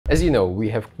As you know, we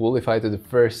have qualified to the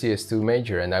first CS2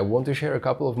 major, and I want to share a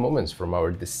couple of moments from our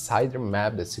decider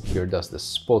map that secured us the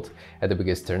spot at the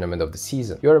biggest tournament of the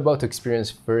season. You're about to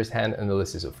experience first-hand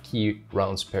analysis of key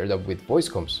rounds paired up with voice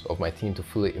comms of my team to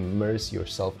fully immerse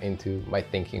yourself into my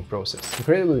thinking process.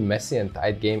 Incredibly messy and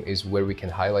tight game is where we can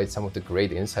highlight some of the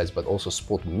great insights but also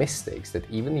spot mistakes that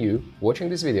even you watching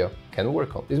this video can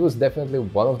work on. This was definitely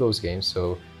one of those games,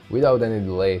 so without any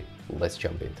delay, let's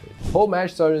jump into it. The whole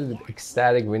match started with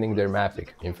STYKO winning their map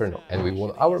pick, Inferno, and we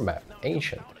won our map,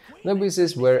 Ancient. Now this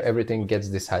is where everything gets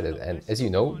decided, and as you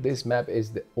know, this map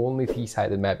is the only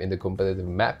T-sided map in the competitive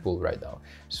map pool right now.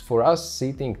 So for us,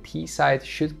 seating T-side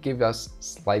should give us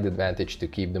slight advantage to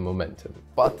keep the momentum.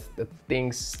 But the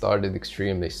things started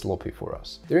extremely sloppy for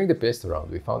us. During the pistol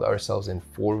round, we found ourselves in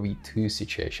 4v2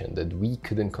 situation that we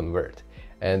couldn't convert.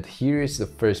 And here is the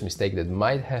first mistake that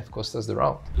might have cost us the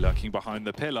round. Lurking behind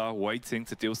the pillar, waiting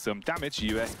to deal some damage.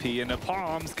 USP in the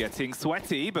palms, getting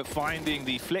sweaty, but finding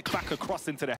the flick back across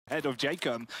into the head of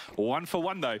Jacob. 1 for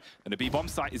 1 though, and the B-bomb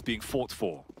site is being fought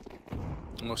for.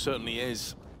 Well, certainly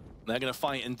is. They're going to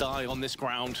fight and die on this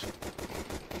ground.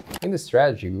 In the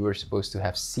strategy, we were supposed to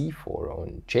have C4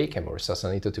 on Jacob or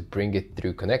Sasanito to bring it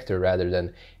through connector rather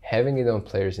than having it on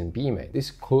players in B main.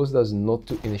 This caused us not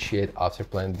to initiate after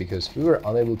plan because we were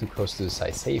unable to cross to the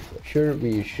side safely. Sure,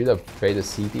 we should have traded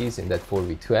CTs in that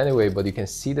 4v2 anyway, but you can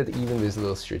see that even this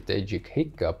little strategic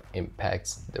hiccup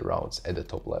impacts the rounds at the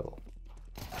top level.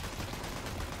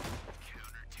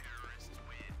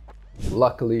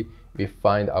 Luckily, we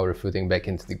find our footing back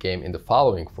into the game in the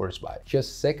following force buy. Just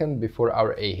a second before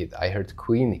our A hit, I heard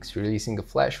Queenix releasing a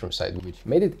flash from side, which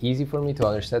made it easy for me to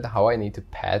understand how I need to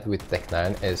pad with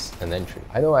Tech9 as an entry.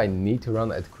 I know I need to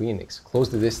run at Queenix, close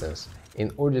the distance,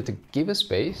 in order to give a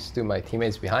space to my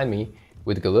teammates behind me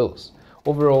with Galils.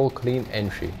 Overall, clean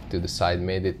entry to the side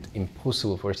made it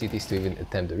impossible for CTs to even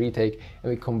attempt a retake,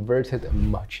 and we converted a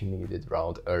much needed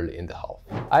round early in the half.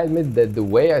 I admit that the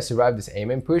way I survived this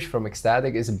aim push from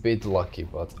STYKO is a bit lucky,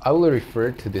 but I will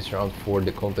refer to this round for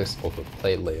the context of a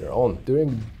play later on.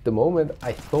 During the moment,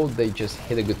 I thought they just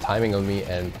hit a good timing on me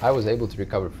and I was able to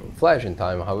recover from flash in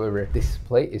time. However, this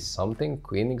play is something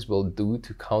Queenix will do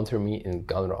to counter me in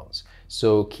gun rounds.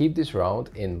 So keep this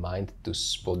round in mind to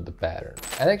spot the pattern.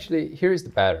 And actually, here is the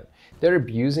pattern. They're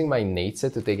abusing my nade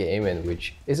set to take aim in,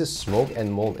 which is a smoke and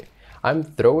moldy. I'm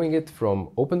throwing it from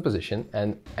open position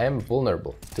and am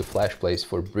vulnerable to flash plays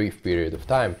for a brief period of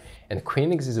time. And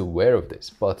Queenix is aware of this,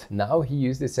 but now he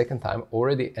used it second time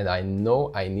already and I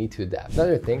know I need to adapt.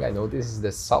 Another thing I noticed is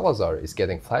that Salazar is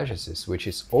getting flash assists, which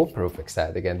is all proof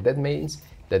STYKO, and that means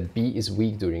that B is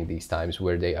weak during these times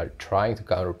where they are trying to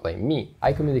counterplay me.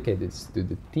 I communicated this to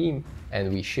the team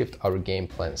and we shift our game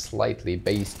plan slightly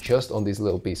based just on this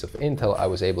little piece of intel I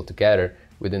was able to gather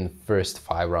within the first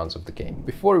 5 rounds of the game.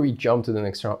 Before we jump to the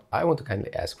next round, I want to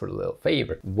kindly ask for a little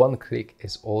favor. 1 click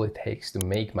is all it takes to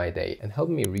make my day and help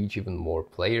me reach even more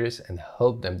players and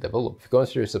help them develop. If you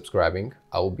consider subscribing,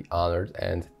 I will be honored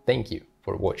and thank you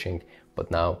for watching. But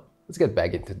now, let's get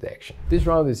back into the action. This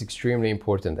round is extremely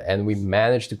important and we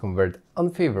managed to convert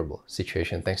unfavorable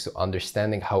situation thanks to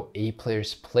understanding how A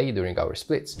players play during our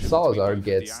splits. Salazar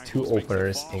gets 2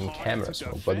 openers in camera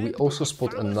smoke, but we also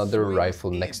spot another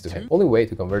rifle next to him. Only way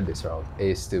to convert this round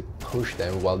is to push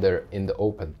them while they're in the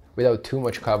open without too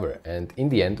much cover, and in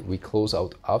the end we close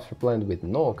out after plan with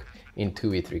knock in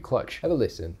 2v3 clutch. Have a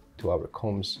listen to our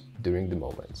comms during the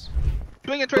moments.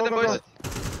 Swing and trade them, boys.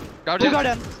 Guardian.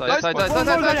 Guardian,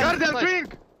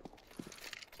 drink!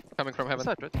 Coming from heaven.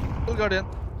 Full Guardian.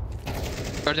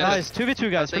 Guardian. Nice,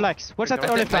 2v2 guys, relax. Watch that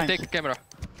early flank. Take camera.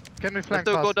 Can we flank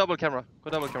Go double camera.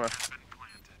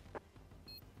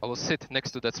 I will sit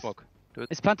next to that smoke. Do it.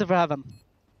 It's planted for heaven.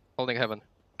 Holding heaven.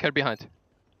 Care behind.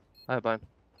 I have bind.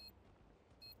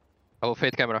 I will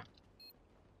fade camera.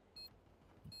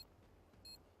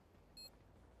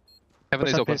 Heaven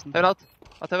is open. Heaven out.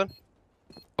 At heaven.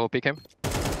 I will pick him.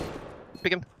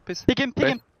 Pick him, please. Pick him.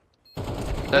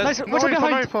 Nice, watch out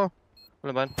behind.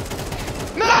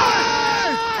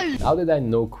 Now that I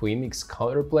know Queenix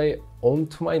counterplay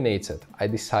onto my nade set, I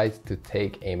decide to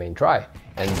take A main dry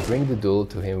and bring the duel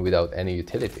to him without any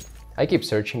utility. I keep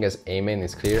searching as A main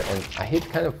is clear and I hit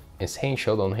kind of insane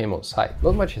shot on him on side.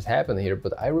 Not much has happened here,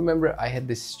 but I remember I had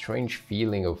this strange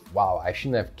feeling of wow, I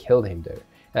shouldn't have killed him there.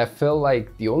 And I felt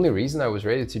like the only reason I was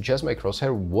ready to adjust my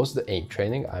crosshair was the aim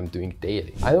training I'm doing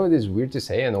daily. I know it is weird to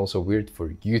say and also weird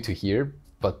for you to hear,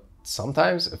 but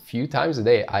sometimes, a few times a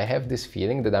day, I have this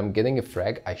feeling that I'm getting a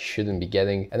frag I shouldn't be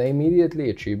getting, and I immediately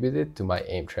attribute it to my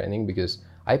aim training because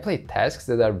I played tasks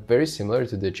that are very similar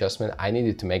to the adjustment I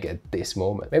needed to make at this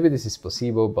moment. Maybe this is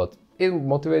placebo, but it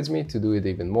motivates me to do it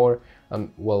even more.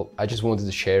 Well, I just wanted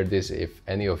to share this if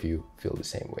any of you feel the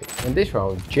same way. In this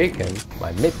round, Jaden,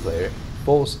 my mid player,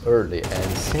 falls early,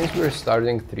 and since we're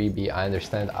starting 3B, I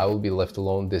understand I will be left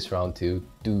alone this round to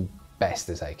do best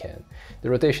as I can. The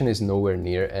rotation is nowhere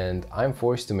near, and I'm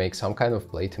forced to make some kind of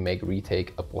play to make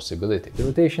retake a possibility. The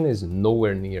rotation is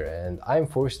nowhere near, and I'm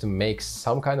forced to make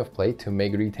some kind of play to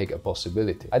make retake a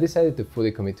possibility. I decided to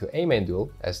fully commit to A main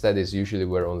duel, as that is usually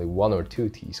where only 1 or 2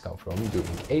 Ts come from during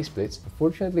A splits.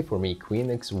 Fortunately for me,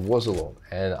 Queenix was alone,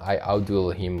 and I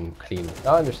outdueled him cleanly.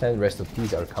 Now I understand the rest of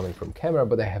Ts are coming from camera,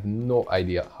 but I have no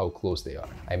idea how close they are.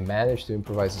 I managed to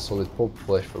improvise a solid pop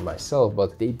flash for myself,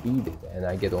 but they beat it, and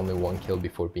I get only 1 kill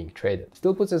before being traded.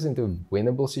 Still puts us into a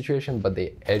winnable situation, but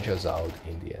they edge us out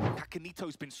in the end.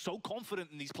 Kakanito's been so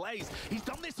confident in these plays. He's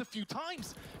done this a few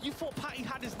times. You thought Patty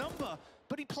had his number,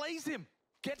 but he plays him,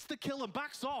 gets the kill and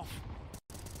backs off.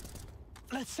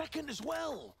 Let's second as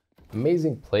well.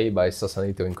 Amazing play by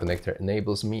Sasanito in connector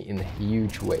enables me in a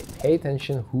huge way. Pay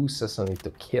attention who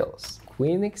Sasanito kills.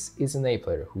 Queenix is an A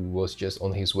player who was just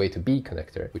on his way to B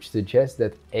connector, which suggests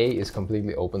that A is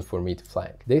completely open for me to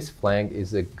flank. This flank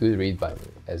is a good read by me,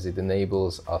 as it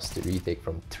enables us to retake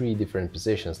from 3 different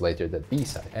positions later than B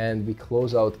side, and we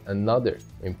close out another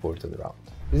important round.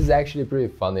 This is actually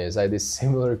pretty funny, as I did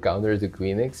similar counter to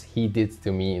Queenix he did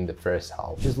to me in the first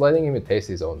half, just letting him taste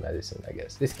his own medicine, I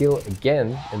guess. This kill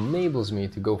again enables me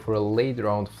to go for a late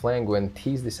round flank when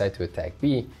T's decide to attack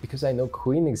B, because I know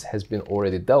Queenix has been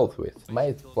already dealt with.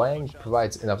 My flank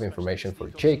provides enough information for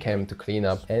JCam to clean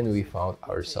up, and we found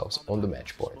ourselves on the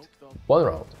match point, 1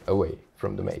 round away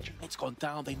from the major. It's gone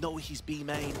down, they know he's B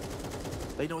main.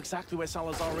 They know exactly where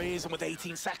Salazar is, and with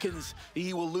 18 seconds,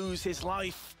 he will lose his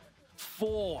life.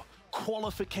 4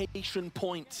 qualification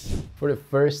points. For the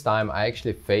first time, I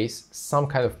actually face some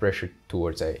kind of pressure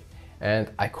towards A, and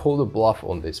I called a bluff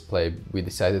on this play. We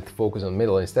decided to focus on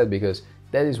middle instead, because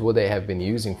that is what they have been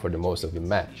using for the most of the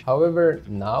match. However,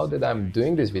 now that I'm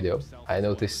doing this video, I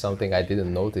noticed something I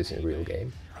didn't notice in real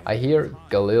game. I hear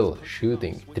Galil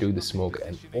shooting through the smoke,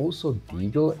 and also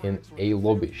Deagle in A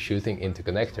lobby shooting into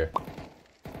connector.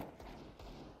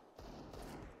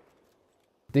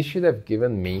 This should have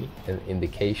given me an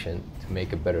indication to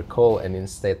make a better call and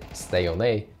instead stay on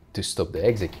A to stop the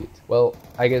execute. Well,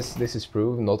 I guess this is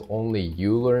proof not only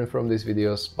you learn from these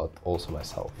videos, but also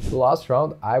myself. The last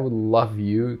round, I would love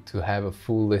you to have a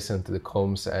full listen to the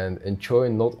comms and enjoy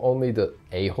not only the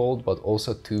A hold, but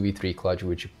also 2v3 clutch,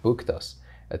 which booked us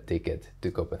a ticket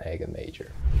to Copenhagen Major.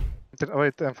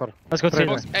 Wait, M4. Let's go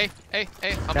to Hey,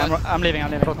 I'm leaving.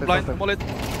 Blind, molly.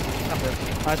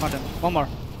 Nice, Martin. One more.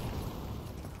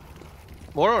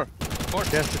 More?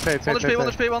 Yes, it's 1 HP, 1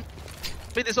 HP, 1.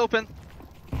 Mid is open.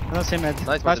 I don't see mid.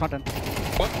 Nice, Martin.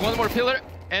 One more pillar,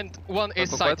 and 1 is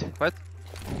side. Fight.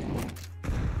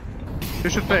 You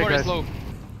should One play, more guys. is low.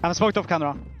 I'm smoked off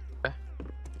camera.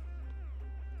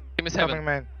 Team is Coming heaven.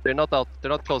 main. They're not out.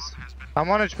 They're not close. I'm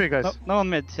 1 HP, guys. No one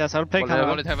mid. Yes, I'll play One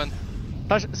camera. at heaven.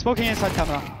 Flash, smoking inside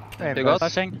camera. Main, They guys. got?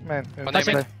 Flashing. Main. One Let's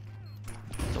main.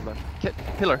 play.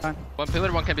 Pillar. Fine. 1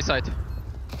 pillar, 1 can be side.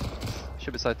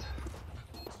 Should be side.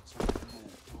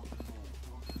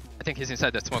 I think he's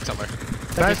inside that smoke somewhere.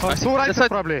 Nice. 2 right That's it.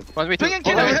 probably. 1 v2. Swing and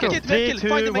kill him, Let's go. kill him, 3, kill him. 2,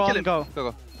 Find him and kill 1, him. go.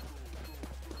 Go.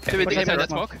 Okay, Inside okay, that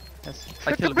smoke. Yes.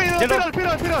 I kill him. Pillar.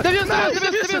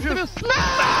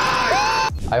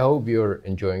 I hope you're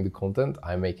enjoying the content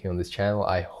I'm making on this channel.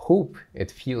 I hope it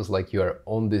feels like you are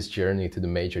on this journey to the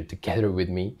major together with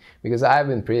me, because I've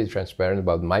been pretty transparent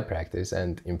about my practice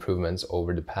and improvements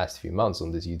over the past few months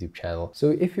on this YouTube channel.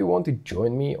 So if you want to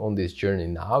join me on this journey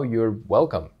now, you're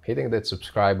welcome. Hitting that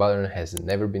subscribe button has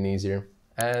never been easier.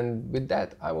 And with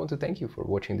that, I want to thank you for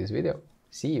watching this video.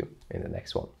 See you in the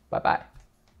next one. Bye bye.